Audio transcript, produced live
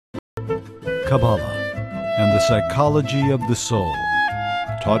Kabbalah and the Psychology of the Soul,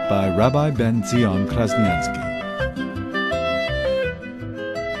 taught by Rabbi Ben Zion Krasniansky.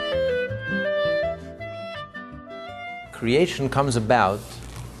 Creation comes about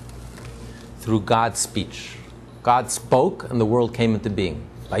through God's speech. God spoke and the world came into being.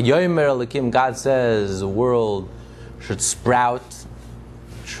 By Yomer Elokim, God says the world should sprout,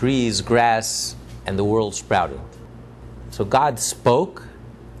 trees, grass, and the world sprouted. So God spoke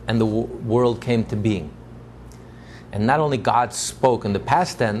and the world came to being. And not only God spoke in the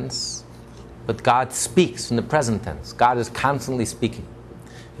past tense, but God speaks in the present tense. God is constantly speaking.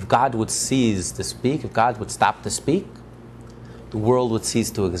 If God would cease to speak, if God would stop to speak, the world would cease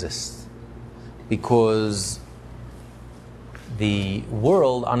to exist. Because the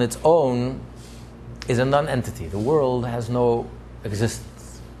world on its own is a non-entity. The world has no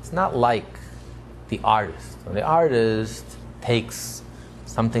existence. It's not like the artist. When the artist takes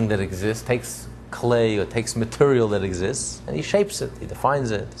something that exists, takes clay or takes material that exists, and he shapes it, he defines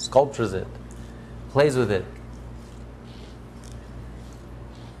it, sculptures it, plays with it.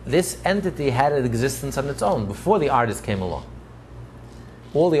 This entity had an existence on its own before the artist came along.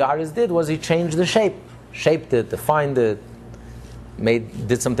 All the artist did was he changed the shape, shaped it, defined it,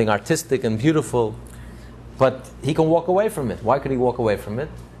 did something artistic and beautiful, but he can walk away from it. Why could he walk away from it?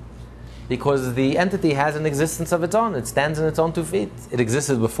 Because the entity has an existence of its own. It stands on its own 2 feet. It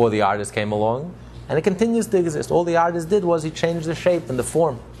existed before the artist came along, and it continues to exist. All the artist did was he changed the shape and the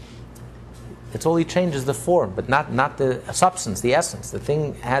form. It's all he changes, the form, but not the substance, the essence. The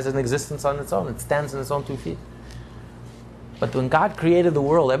thing has an existence on its own. It stands on its own 2 feet. But when God created the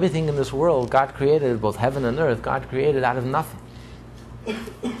world, everything in this world, God created both heaven and earth, God created out of nothing.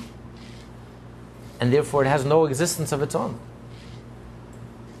 And therefore it has no existence of its own.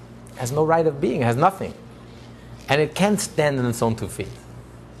 It has no right of being, it has nothing. And it can't stand on its own 2 feet.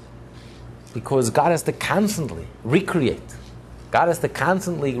 Because God has to constantly recreate. God has to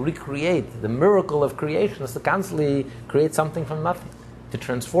constantly recreate. The miracle of creation is to constantly create something from nothing. To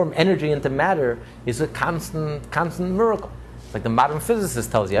transform energy into matter is a constant miracle. Like the modern physicist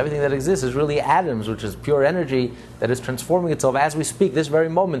tells you, everything that exists is really atoms, which is pure energy that is transforming itself as we speak. This very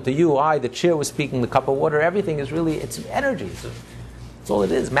moment, to you, I, the chair was speaking, the cup of water, everything is really, it's energy. It's all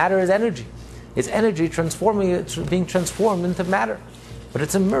it is. Matter is energy. It's energy it's being transformed into matter. But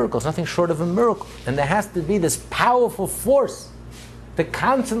it's a miracle. It's nothing short of a miracle. And there has to be this powerful force to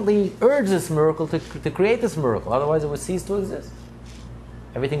constantly urge this miracle, to create this miracle. Otherwise it would cease to exist.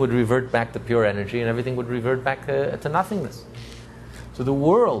 Everything would revert back to pure energy and everything would revert back to nothingness. So the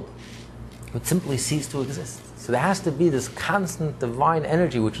world would simply cease to exist. So there has to be this constant divine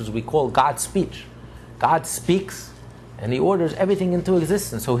energy, which is we call God's speech. God speaks and he orders everything into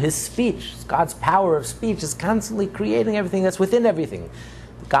existence. So his speech, God's power of speech, is constantly creating everything that's within everything.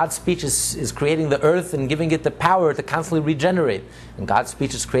 God's speech is creating the earth and giving it the power to constantly regenerate. And God's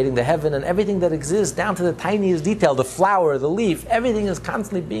speech is creating the heaven and everything that exists down to the tiniest detail, the flower, the leaf, everything is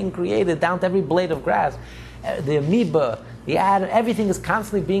constantly being created down to every blade of grass. The amoeba, the atom, everything is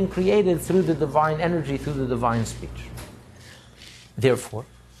constantly being created through the divine energy, through the divine speech. Therefore,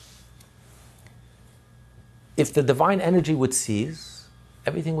 if the divine energy would cease,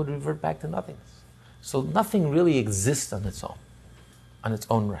 everything would revert back to nothingness. So nothing really exists on its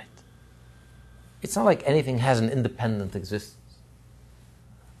own right. It's not like anything has an independent existence.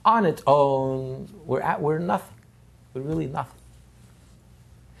 On its own, we're nothing. We're really nothing.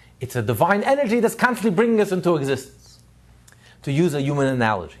 It's a divine energy that's constantly bringing us into existence. To use a human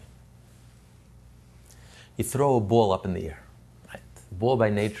analogy, you throw a ball up in the air. Right? The ball by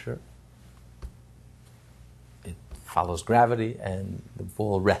nature, it follows gravity and the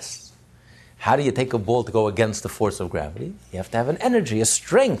ball rests. How do you take a ball to go against the force of gravity? You have to have an energy, a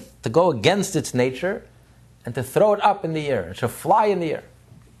strength to go against its nature and to throw it up in the air. It shall fly in the air.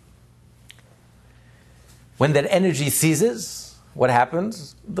 When that energy ceases, what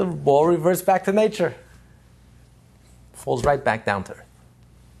happens? The ball reverts back to nature. Falls right back down to earth.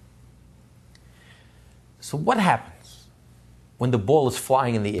 So what happens when the ball is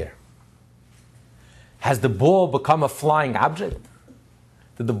flying in the air? Has the ball become a flying object?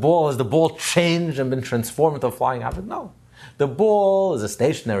 Has the ball changed and been transformed into a flying object? No. The ball is a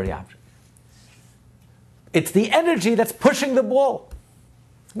stationary object. It's the energy that's pushing the ball.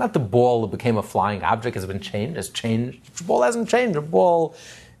 Not the ball that became a flying object has changed. The ball hasn't changed. The ball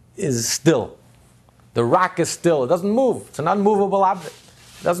is still. The rock is still. It doesn't move. It's an unmovable object.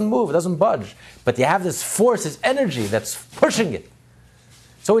 It doesn't move. It doesn't budge. But you have this force, this energy that's pushing it.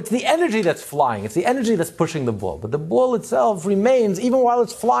 So it's the energy that's flying. It's the energy that's pushing the ball. But the ball itself remains, even while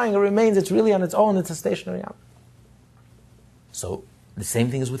it's flying, it's really on its own. It's a stationary object. So the same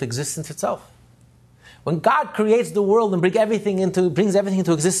thing is with existence itself. When God creates the world and brings everything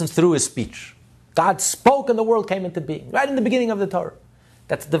into existence through His speech. God spoke and the world came into being, right in the beginning of the Torah.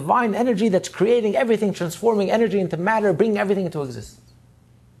 That's divine energy that's creating everything, transforming energy into matter, bringing everything into existence.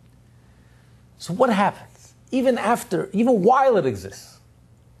 So what happens? Even while it exists,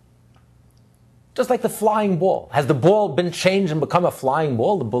 just like the flying ball. Has the ball been changed and become a flying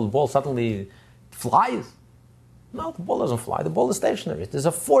ball? The ball suddenly flies? No, the ball doesn't fly. The ball is stationary. There's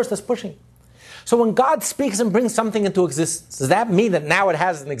a force that's pushing. So when God speaks and brings something into existence, does that mean that now it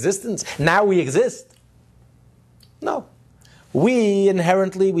has an existence? Now we exist? No. We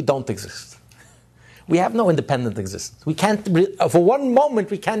don't exist. We have no independent existence. We can't, for one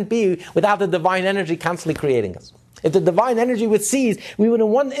moment, we can't be without the divine energy constantly creating us. If the divine energy would cease, we would in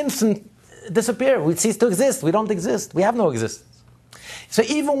one instant disappear. We'd cease to exist. We don't exist. We have no existence. So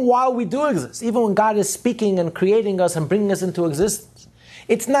even while we do exist, even when God is speaking and creating us and bringing us into existence,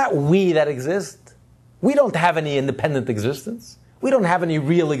 it's not we that exist. We don't have any independent existence. We don't have any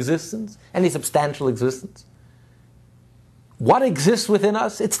real existence, any substantial existence. What exists within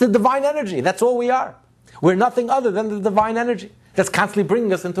us? It's the divine energy. That's all we are. We're nothing other than the divine energy that's constantly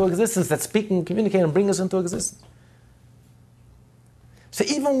bringing us into existence, that's speaking, communicating, and bringing us into existence. So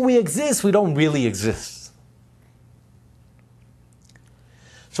even when we exist, we don't really exist.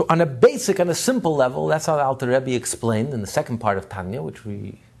 So on a simple level, that's how the Alter Rebbe explained in the second part of Tanya, which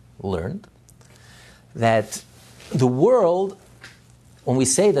we learned, that the world, when we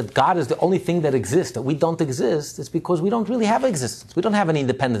say that God is the only thing that exists, that we don't exist, it's because we don't really have existence. We don't have any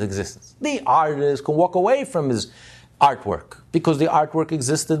independent existence. The artist can walk away from his artwork because the artwork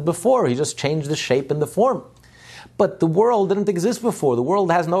existed before. He just changed the shape and the form. But the world didn't exist before. The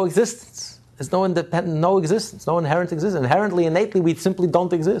world has no existence. There's no existence, no inherent existence. Inherently, innately, we simply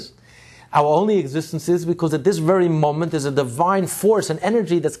don't exist. Our only existence is because at this very moment there's a divine force and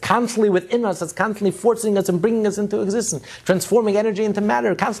energy that's constantly within us, that's constantly forcing us and bringing us into existence, transforming energy into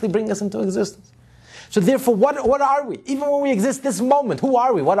matter, constantly bringing us into existence. So therefore, what are we? Even when we exist this moment, who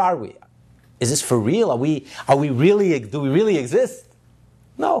are we? What are we? Is this for real? Do we really exist?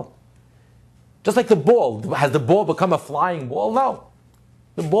 No. Just like the ball. Has the ball become a flying ball? No.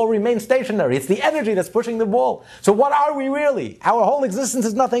 The ball remains stationary. It's the energy that's pushing the ball. So what are we really? Our whole existence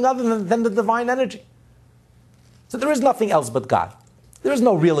is nothing other than the divine energy. So there is nothing else but God. There is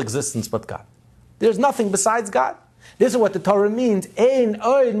no real existence but God. There's nothing besides God. This is what the Torah means. Ein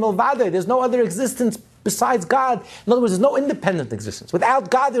oid milvadei. There's no other existence besides God. In other words, there's no independent existence.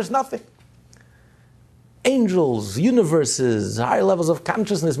 Without God, there's nothing. Angels, universes, higher levels of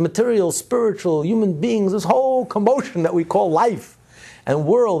consciousness, material, spiritual, human beings, this whole commotion that we call life and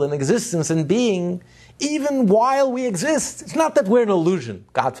world and existence and being, even while we exist. It's not that we're an illusion,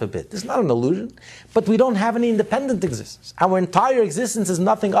 God forbid. It's not an illusion. But we don't have any independent existence. Our entire existence is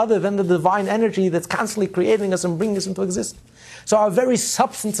nothing other than the divine energy that's constantly creating us and bringing us into existence. So our very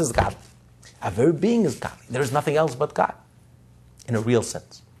substance is God. Our very being is God. There is nothing else but God, in a real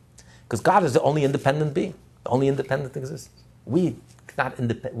sense. Because God is the only independent being, the only independent existence. We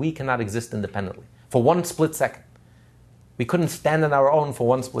cannot exist independently for one split second. We couldn't stand on our own for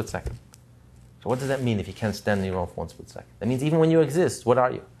one split second. So what does that mean if you can't stand on your own for one split second? That means even when you exist, what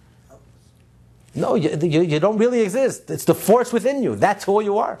are you? No, you don't really exist. It's the force within you. That's all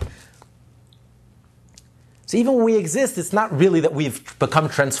you are. So even when we exist, it's not really that we've become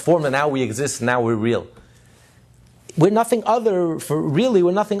transformed and now we exist and now we're real. We're nothing other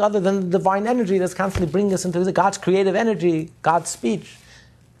than the divine energy that's constantly bringing us into God's creative energy, God's speech,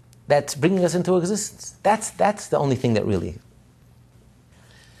 that's bringing us into existence. That's the only thing that really.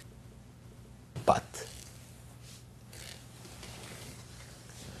 But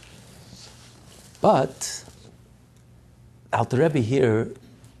Alter Rebbe here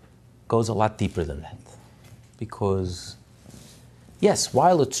goes a lot deeper than that. Because, yes,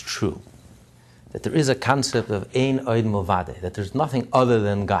 while it's true that there is a concept of Ein Oid Milvadei, that there's nothing other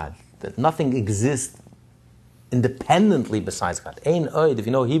than God, that nothing exists independently besides God. Ein Oid, if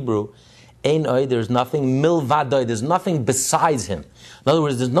you know Hebrew, Ein Oid, there's nothing milvadei, there's nothing besides Him. In other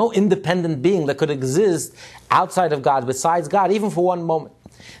words, there's no independent being that could exist outside of God, besides God, even for one moment.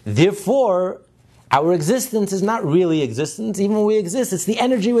 Therefore, our existence is not really existence. Even when we exist, it's the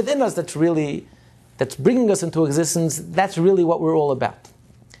energy within us that's bringing us into existence. That's really what we're all about.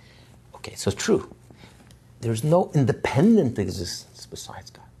 Okay, so true. There's no independent existence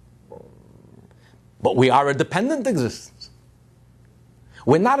besides God. But we are a dependent existence.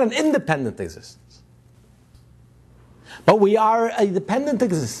 We're not an independent existence. But we are a dependent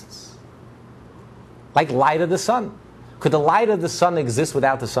existence. Like light of the sun. Could the light of the sun exist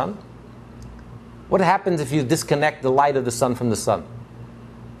without the sun? What happens if you disconnect the light of the sun from the sun?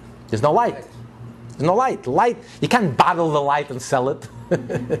 There's no light. There's no light. Light, you can't bottle the light and sell it.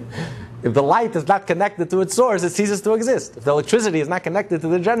 If the light is not connected to its source, it ceases to exist. If the electricity is not connected to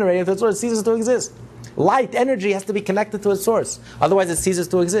the generator, to its source, it ceases to exist. Light, energy has to be connected to its source. Otherwise, it ceases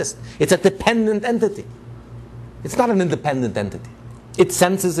to exist. It's a dependent entity. It's not an independent entity. It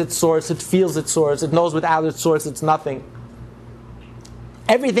senses its source, it feels its source, it knows without its source it's nothing.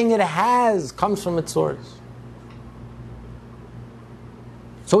 Everything it has comes from its source.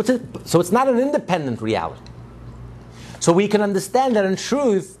 So it's not an independent reality. So we can understand that in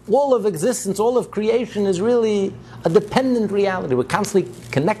truth, all of existence, all of creation is really a dependent reality. We're constantly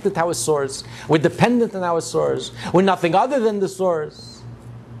connected to our source. We're dependent on our source. We're nothing other than the source.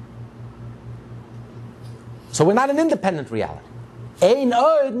 So we're not an independent reality. Ein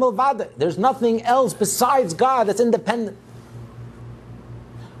od milvado. There's nothing else besides God that's independent.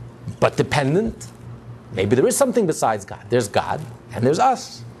 But dependent, maybe there is something besides God. There's God and there's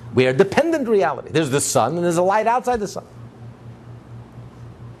us. We are dependent reality. There's the sun and there's a light outside the sun.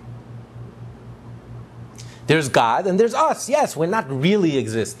 There's God and there's us. Yes, we're not really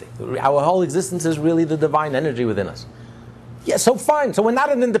existing. Our whole existence is really the divine energy within us. Yes, so fine. So we're not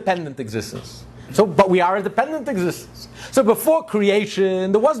an independent existence. But we are a dependent existence. So before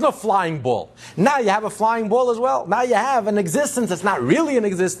creation, there was no flying ball. Now you have a flying ball as well. Now you have an existence that's not really an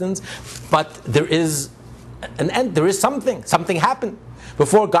existence, but there is an end. There is something. Something happened.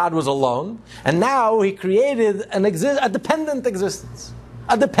 Before God was alone, and now He created a dependent existence,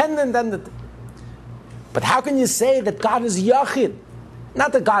 a dependent entity. But how can you say that God is Yachid?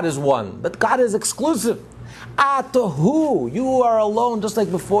 Not that God is one, but God is exclusive. Atahu, you are alone just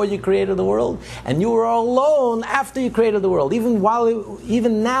like before you created the world, and you are alone after you created the world.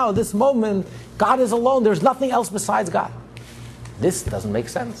 Even now, this moment, God is alone. There's nothing else besides God. This doesn't make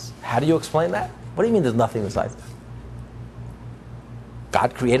sense. How do you explain that? What do you mean there's nothing besides God?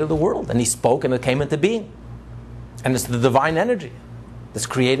 God created the world, and He spoke, and it came into being. And it's the divine energy that's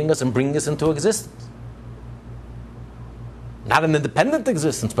creating us and bringing us into existence. Not an independent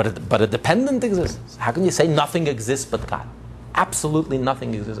existence, but a dependent existence. How can you say nothing exists but God? Absolutely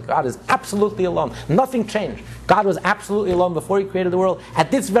nothing exists. God is absolutely alone. Nothing changed. God was absolutely alone before He created the world. At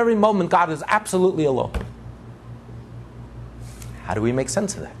this very moment, God is absolutely alone. How do we make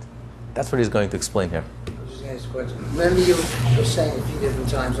sense of that? That's what He's going to explain here. Remember you were saying a few different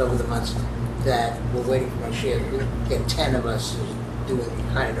times over the months that we're waiting for Mashiach. We get 10 of us doing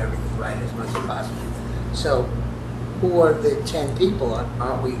kind of everything right as much as possible. So who are the 10 people?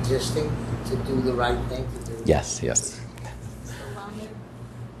 Aren't we existing to do the right thing? Yes. The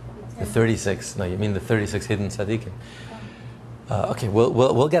 36. No, you mean the 36 hidden tzaddikim. Okay,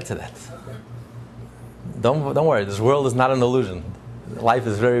 we'll get to that. Okay. Don't worry. This world is not an illusion. Life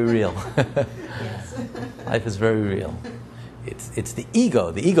is very real. Life is very real. It's the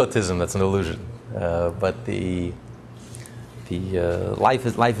ego, the egotism that's an illusion. But the life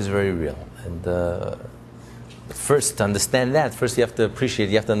is very real. And but first, to understand that, first you have to appreciate,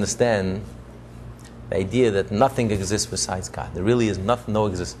 you have to understand the idea that nothing exists besides God. There really is no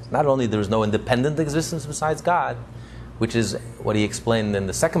existence. Not only there is no independent existence besides God, which is what he explained in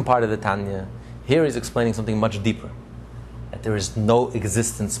the second part of the Tanya, here he's explaining something much deeper. That there is no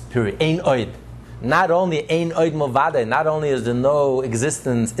existence, period. Ein oid. Not only ein oid milvado, not only is there no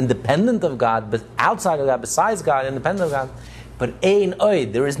existence independent of God, but outside of God, besides God, independent of God, but ein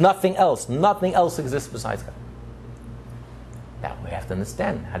oid, there is nothing else. Nothing else exists besides God. Now we have to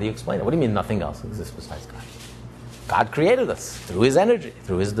understand. How do you explain it? What do you mean nothing else exists besides God? God created us through His energy,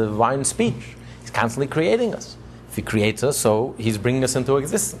 through His divine speech. He's constantly creating us. If He creates us, so He's bringing us into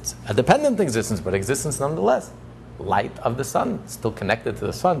existence. A dependent existence, but existence nonetheless. Light of the sun, still connected to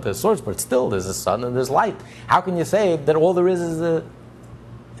the sun, to the source, but still there's a sun and there's light. How can you say that all there is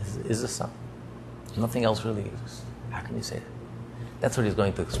the sun? Nothing else really exists. How can you say that? That's what he's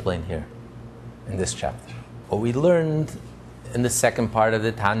going to explain here in this chapter. What we learned in the second part of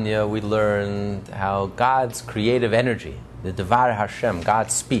the Tanya, we learned how God's creative energy, the Devar Hashem,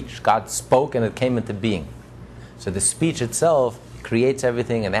 God's speech, God spoke and it came into being. So the speech itself creates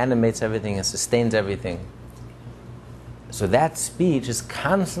everything and animates everything and sustains everything. So that speech is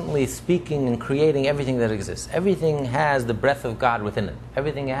constantly speaking and creating everything that exists. Everything has the breath of God within it.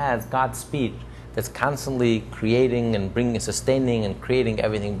 Everything has God's speech that's constantly creating and bringing, sustaining and creating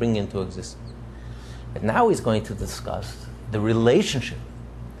everything, bringing into existence. But now he's going to discuss the relationship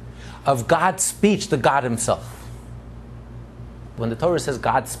of God's speech to God Himself. When the Torah says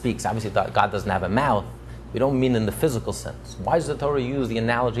God speaks, obviously God doesn't have a mouth. We don't mean in the physical sense. Why does the Torah use the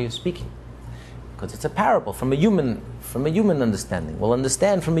analogy of speaking? Because it's a parable from a human understanding. We'll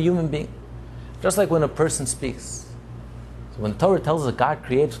understand from a human being. Just like when a person speaks. So When the Torah tells us God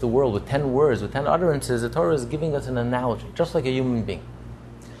creates the world with 10 words, with 10 utterances, the Torah is giving us an analogy, just like a human being.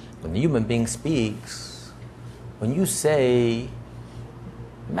 When the human being speaks, when you say,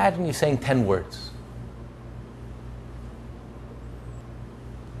 imagine you're saying 10 words.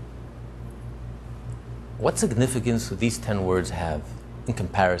 What significance do these 10 words have in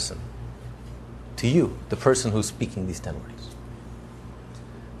comparison to you, the person who's speaking these 10 words?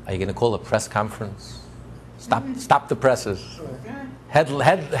 Are you going to call a press conference? Stop the presses.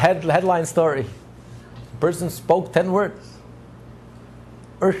 Headline story. The person spoke 10 words.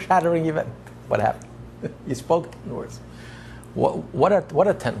 Earth-shattering event. What happened? You spoke 10 words. What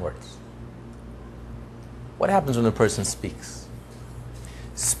are 10 words? What happens when a person speaks?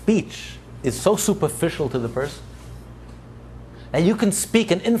 Speech is so superficial to the person. And you can speak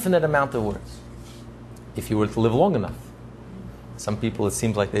an infinite amount of words if you were to live long enough. Some people, it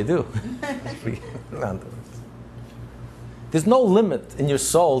seems like they do. There's no limit in your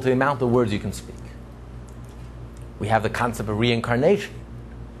soul to the amount of words you can speak. We have the concept of reincarnation.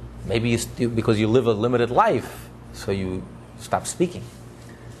 Maybe because you live a limited life, so you stop speaking.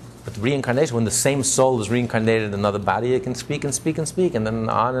 But reincarnation, when the same soul is reincarnated in another body, it can speak and speak and speak, and then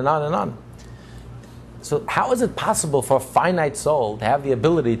on and on and on. So how is it possible for a finite soul to have the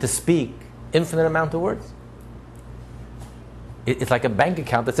ability to speak infinite amount of words? It's like a bank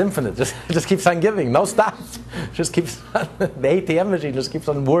account that's infinite. Just keeps on giving, no stops. Just keeps on, the ATM machine just keeps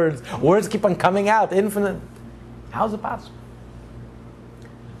on words. Words keep on coming out, infinite. How is it possible?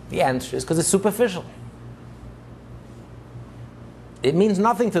 The answer is because it's superficial. It means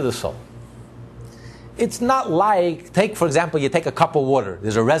nothing to the soul. It's not like, for example, you take a cup of water.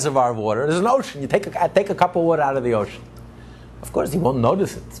 There's a reservoir of water. There's an ocean. You take a cup of water out of the ocean. Of course, you won't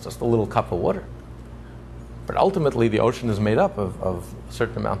notice it. It's just a little cup of water. But ultimately, the ocean is made up of a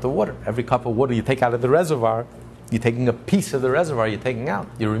certain amount of water. Every cup of water you take out of the reservoir, you're taking a piece of the reservoir you're taking out.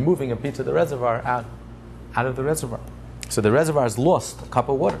 You're removing a piece of the reservoir out of the reservoir. So the reservoir has lost a cup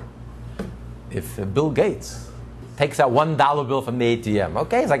of water. If Bill Gates takes out $1 bill from the ATM,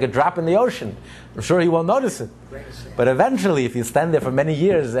 okay, it's like a drop in the ocean. I'm sure he won't notice it. But eventually, if you stand there for many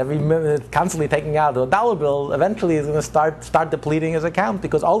years, every minute constantly taking out a $1 bill, eventually he's going to start depleting his account,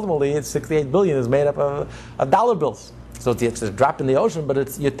 because ultimately it's 68 billion is made up of dollar bills. So it's a drop in the ocean,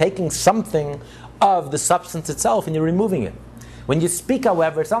 but you're taking something of the substance itself and you're removing it. When you speak,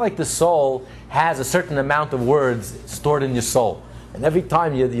 however, it's not like the soul has a certain amount of words stored in your soul. And every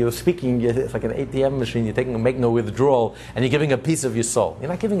time you're speaking, it's like an ATM machine, you're making a withdrawal, and you're giving a piece of your soul. You're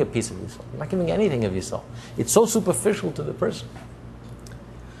not giving a piece of your soul. You're not giving anything of your soul. It's so superficial to the person.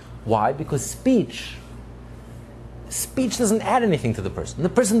 Why? Because speech doesn't add anything to the person. The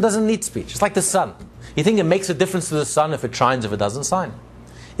person doesn't need speech. It's like the sun. You think it makes a difference to the sun if it shines, if it doesn't shine?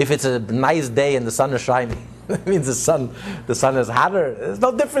 If it's a nice day and the sun is shining, that means the sun is hotter. There's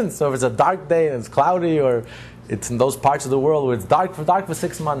no difference. So if it's a dark day and it's cloudy, or it's in those parts of the world where it's dark for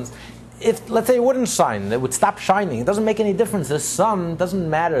 6 months. If, let's say, it wouldn't shine, it would stop shining. It doesn't make any difference. The sun doesn't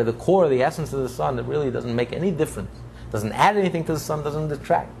matter. The core, the essence of the sun, it really doesn't make any difference. It doesn't add anything to the sun, doesn't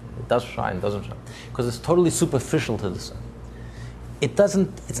detract. It does shine, doesn't shine. Because it's totally superficial to the sun.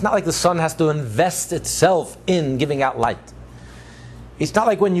 It's not like the sun has to invest itself in giving out light. It's not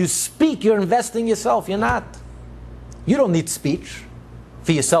like when you speak, you're investing yourself. You're not. You don't need speech.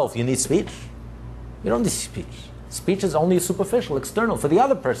 For yourself, you need speech. You don't need speech. Speech is only superficial, external, for the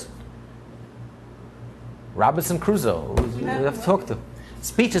other person. Robinson Crusoe, you have to talk to.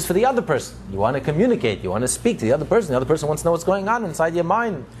 Speech is for the other person. You want to communicate, you want to speak to the other person. The other person wants to know what's going on inside your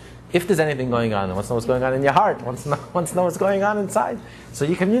mind. If there's anything going on, wants to know what's going on in your heart, wants to know what's going on inside. So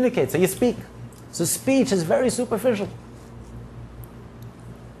you communicate, so you speak. So speech is very superficial.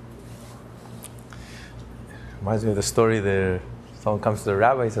 Reminds me of the story there. Someone comes to the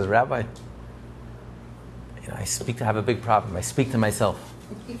rabbi, he says, "Rabbi, I have a big problem. I speak to myself."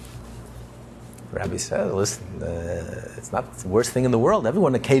 The rabbi says, "Listen, it's not the worst thing in the world.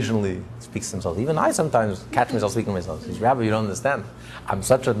 Everyone occasionally speaks to themselves. Even I sometimes catch myself speaking to myself." He says, "Rabbi, you don't understand. I'm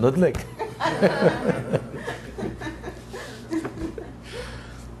such a nudnik."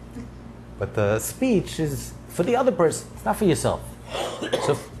 But the speech is for the other person. It's not for yourself.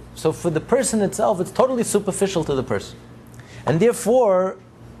 So for the person itself, it's totally superficial to the person. And therefore,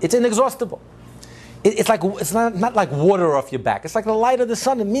 it's inexhaustible. It's not like water off your back. It's like the light of the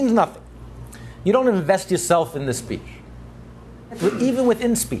sun. It means nothing. You don't invest yourself in the speech. Even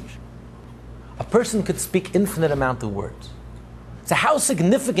within speech, a person could speak infinite amount of words. So how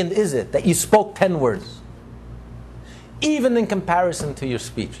significant is it that you spoke 10 words? Even in comparison to your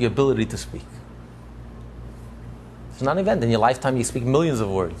speech, your ability to speak. It's not an event. In your lifetime, you speak millions of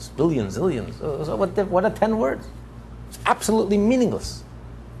words, billions, zillions. So what are 10 words? It's absolutely meaningless.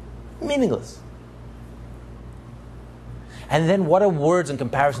 Meaningless. And then what are words in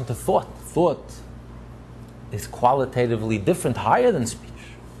comparison to thought? Thought is qualitatively different, higher than speech.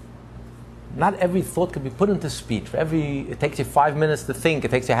 Not every thought can be put into speech. It takes you 5 minutes to think,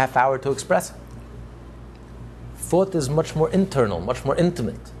 it takes you a half hour to express it. Thought is much more internal, much more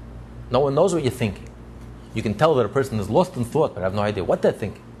intimate. No one knows what you're thinking. You can tell that a person is lost in thought, but have no idea what they're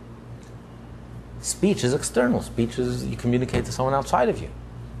thinking. Speech is external. Speech is you communicate to someone outside of you.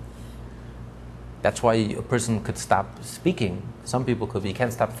 That's why a person could stop speaking. Some people could, but you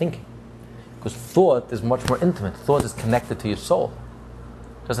can't stop thinking. Because thought is much more intimate. Thought is connected to your soul.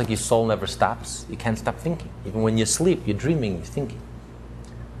 Just like your soul never stops, you can't stop thinking. Even when you sleep, you're dreaming, you're thinking.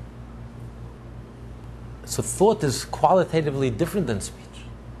 So thought is qualitatively different than speech.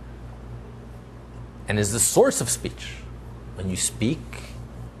 And is the source of speech. When you speak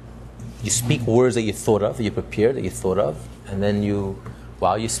words that you thought of, that you prepared, that you thought of, and then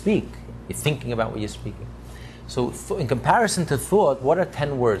while you speak, you're thinking about what you're speaking. So in comparison to thought, what are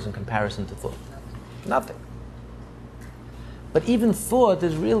 10 words in comparison to thought? Nothing. But even thought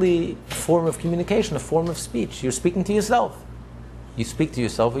is really a form of communication, a form of speech. You're speaking to yourself. You speak to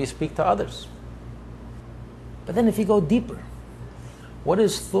yourself or you speak to others. But then if you go deeper, what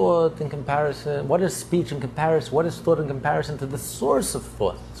is thought in comparison? What is speech in comparison? What is thought in comparison to the source of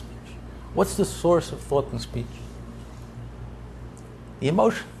thought and speech? What's the source of thought and speech? The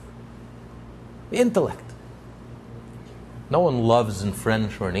emotion. The intellect. No one loves in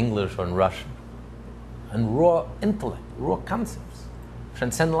French or in English or in Russian. And raw intellect, raw concepts,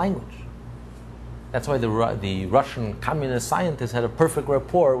 transcend language. That's why the Russian communist scientist had a perfect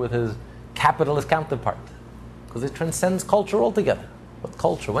rapport with his capitalist counterpart. Because it transcends culture altogether. What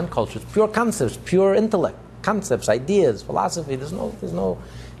culture? When culture? It's pure concepts, pure intellect, concepts, ideas, philosophy. There's no,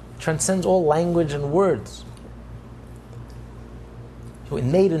 transcends all language and words. So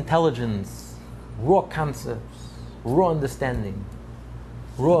innate intelligence, raw concepts, raw understanding,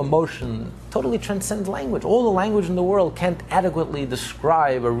 raw emotion, totally transcends language. All the language in the world can't adequately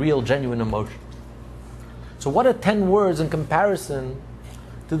describe a real, genuine emotion. So what are 10 words in comparison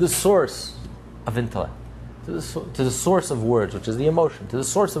to the source of intellect? To the source of words, which is the emotion, to the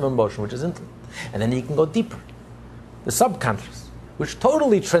source of emotion, which is intellect. And then you can go deeper. The subconscious, which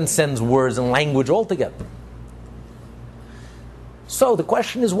totally transcends words and language altogether. So the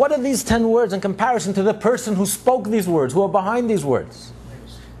question is, what are these 10 words in comparison to the person who spoke these words, who are behind these words?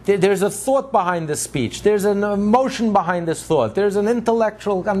 There's a thought behind this speech. There's an emotion behind this thought. There's an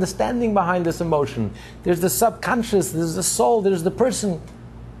intellectual understanding behind this emotion. There's the subconscious, there's the soul, there's the person.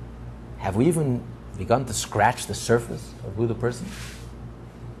 Have we even begun to scratch the surface of who the person is?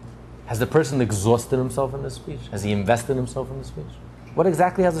 Has the person exhausted himself in this speech? Has he invested himself in this speech? What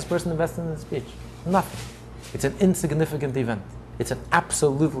exactly has this person invested in this speech? Nothing. It's an insignificant event. It's an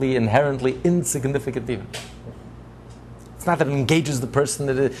absolutely, inherently insignificant event. It's not that it engages the person,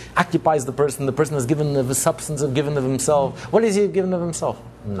 that it occupies the person has given of his substance, of given of himself. What has he given of himself?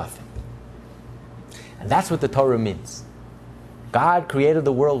 Nothing. And that's what the Torah means. God created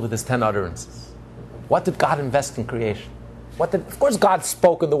the world with his 10 utterances. What did God invest in creation? Of course God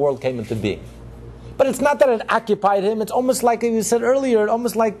spoke and the world came into being. But it's not that it occupied him. It's almost like you said earlier,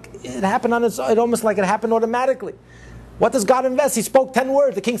 almost like it happened almost like it happened automatically. What does God invest? He spoke 10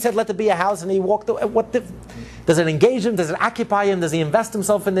 words. The king said, let there be a house, and he walked away. Does it engage him? Does it occupy him? Does he invest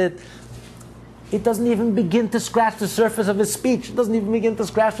himself in it? It doesn't even begin to scratch the surface of his speech. It doesn't even begin to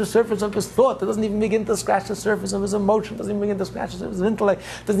scratch the surface of his thought. It doesn't even begin to scratch the surface of his emotion. It doesn't even begin to scratch the surface of his intellect.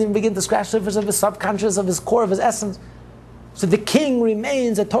 It doesn't even begin to scratch the surface of his subconscious, of his core, of his essence. So the king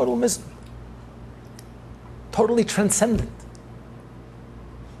remains a total mystery. Totally transcendent.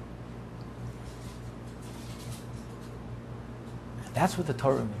 That's what the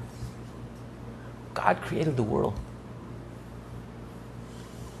Torah means. God created the world.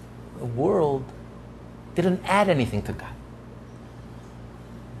 The world didn't add anything to God.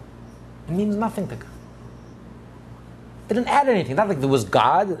 It means nothing to God. It didn't add anything. Not like there was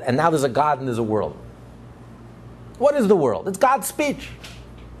God, and now there's a God and there's a world. What is the world? It's God's speech.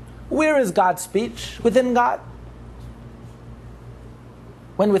 Where is God's speech? Within God.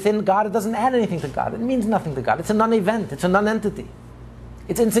 When within God, it doesn't add anything to God. It means nothing to God. It's a non-event. It's a non-entity.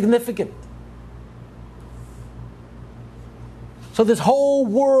 It's insignificant. So this whole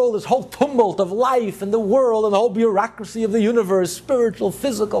world, this whole tumult of life and the world and the whole bureaucracy of the universe, spiritual,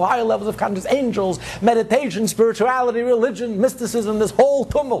 physical, higher levels of consciousness, angels, meditation, spirituality, religion, mysticism, this whole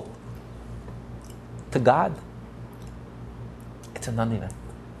tumult. To God, it's a non-event.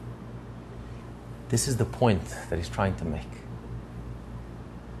 This is the point that he's trying to make.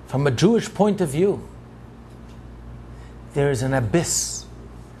 From a Jewish point of view, there is an abyss.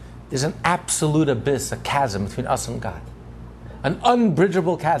 There's an absolute abyss, a chasm between us and God. An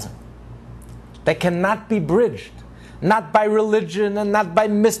unbridgeable chasm that cannot be bridged. Not by religion, and not by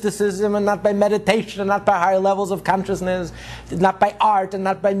mysticism, and not by meditation, and not by higher levels of consciousness, not by art, and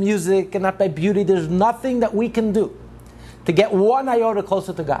not by music, and not by beauty. There's nothing that we can do to get one iota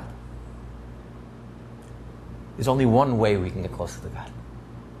closer to God. There's only one way we can get closer to God.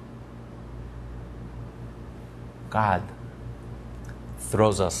 God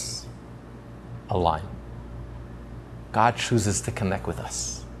throws us a line. God chooses to connect with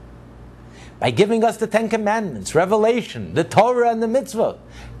us. By giving us the Ten Commandments, Revelation, the Torah and the Mitzvah,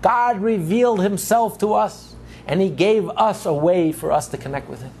 God revealed Himself to us, and He gave us a way for us to connect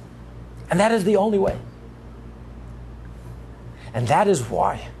with Him. And that is the only way. And that is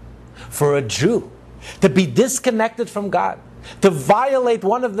why, for a Jew to be disconnected from God, to violate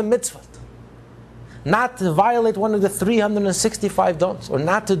one of the mitzvot, not to violate one of the 365 don'ts, or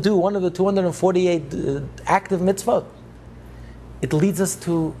not to do one of the 248 active mitzvot, it leads us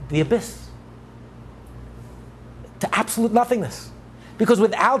to the abyss. To absolute nothingness. Because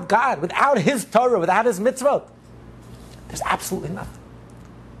without God, without His Torah, without His mitzvot, there's absolutely nothing.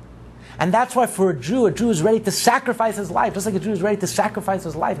 And that's why for a Jew is ready to sacrifice his life, just like a Jew is ready to sacrifice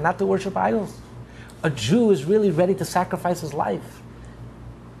his life, not to worship idols. A Jew is really ready to sacrifice his life,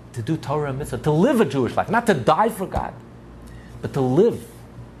 to do Torah and mitzvah, to live a Jewish life, not to die for God, but to live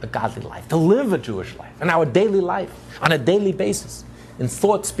a godly life, to live a Jewish life in our daily life, on a daily basis. In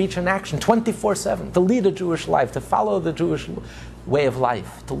thought, speech, and action, 24/7, to lead a Jewish life, to follow the Jewish way of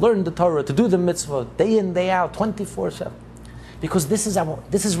life, to learn the Torah, to do the mitzvah, day in, day out, 24/7. Because this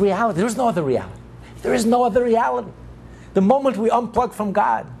is reality. There is no other reality. There is no other reality. The moment we unplug from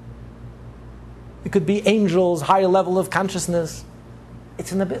God, it could be angels, higher level of consciousness,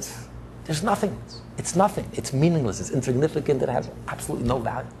 it's an abyss. There's nothing. It's nothing. It's meaningless. It's insignificant. It has absolutely no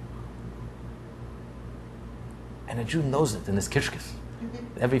value. And a Jew knows it in his kishkis.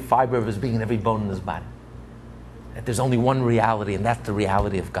 Every fiber of his being and every bone in his body. That there's only one reality, and that's the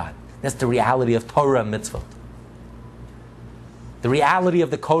reality of God. That's the reality of Torah and mitzvot. The reality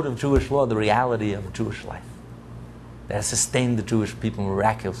of the code of Jewish law, the reality of Jewish life. That has sustained the Jewish people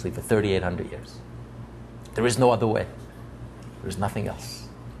miraculously for 3,800 years. There is no other way. There is nothing else.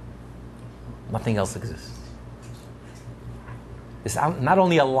 Nothing else exists. It's not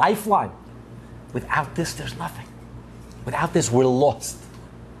only a lifeline. Without this, there's nothing. Without this, we're lost.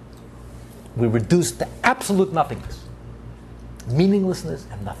 We're reduced to absolute nothingness. Meaninglessness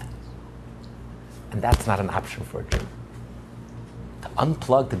and nothingness. And that's not an option for a Jew. To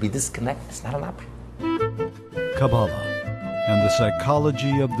unplug, to be disconnected, it's not an option. Kabbalah and the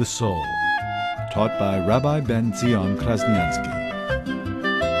Psychology of the Soul, taught by Rabbi Ben Zion Krasniansky.